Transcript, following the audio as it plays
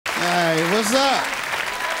What's up?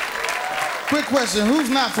 Quick question, who's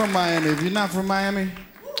not from Miami? If you're not from Miami?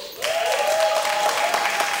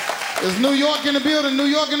 Is New York in the building? New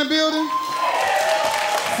York in the building?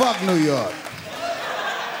 Fuck New York.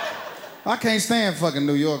 I can't stand fucking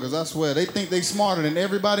New Yorkers, I swear. They think they smarter than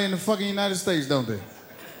everybody in the fucking United States, don't they?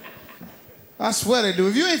 I swear they do.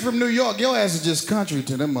 If you ain't from New York, your ass is just country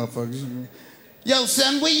to them motherfuckers. Yo,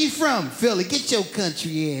 son, where you from? Philly. Get your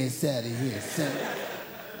country ass out of here, son.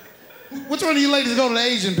 Which one of you ladies go to the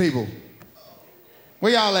Asian people?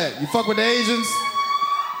 Where y'all at? You fuck with the Asians?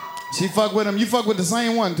 She fuck with them. You fuck with the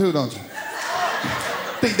same one too, don't you?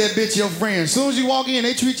 Think that bitch your friend. As soon as you walk in,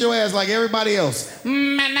 they treat your ass like everybody else.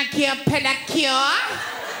 Manicure, pedicure.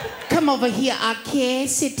 Come over here, okay?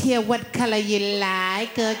 Sit here, what color you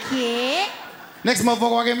like, okay? Next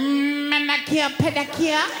motherfucker walk in. Manicure,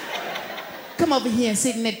 pedicure. Come over here and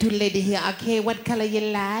sit next to lady here, okay? What color you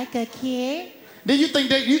like, okay? Then you think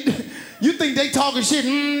they talking shit?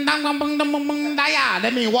 That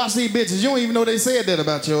mean watch these bitches. You don't even know they said that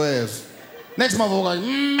about your ass. Next motherfucker like,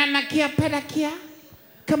 manicure, pedicure.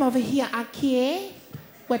 Come over here, okay?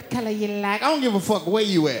 What color you like? I don't give a fuck where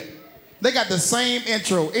you at. They got the same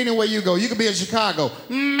intro anywhere you go. You could be in Chicago.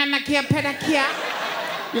 Manicure, pedicure.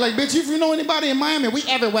 You're like, bitch, if you know anybody in Miami, we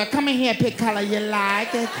Everywhere. Come in here, pick color you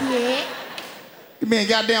like, okay? You be in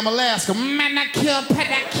goddamn Alaska. Manicure,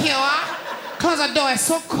 pedicure. Close the door, it's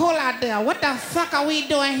so cold out there. What the fuck are we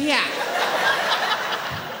doing here?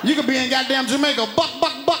 You could be in goddamn Jamaica.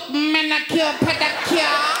 Buck, manicure, pedicure.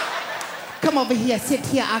 Come over here, sit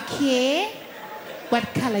here, okay?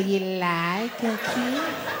 What color you like, okay?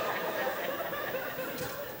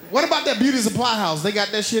 What about that beauty supply house? They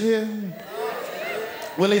got that shit here?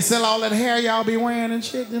 Will they sell all that hair y'all be wearing and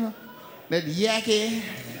shit, you know? That yucky.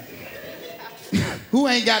 Who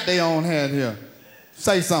ain't got their own hair here?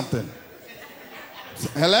 Say something.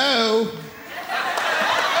 Hello?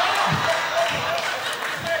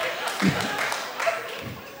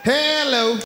 Hello?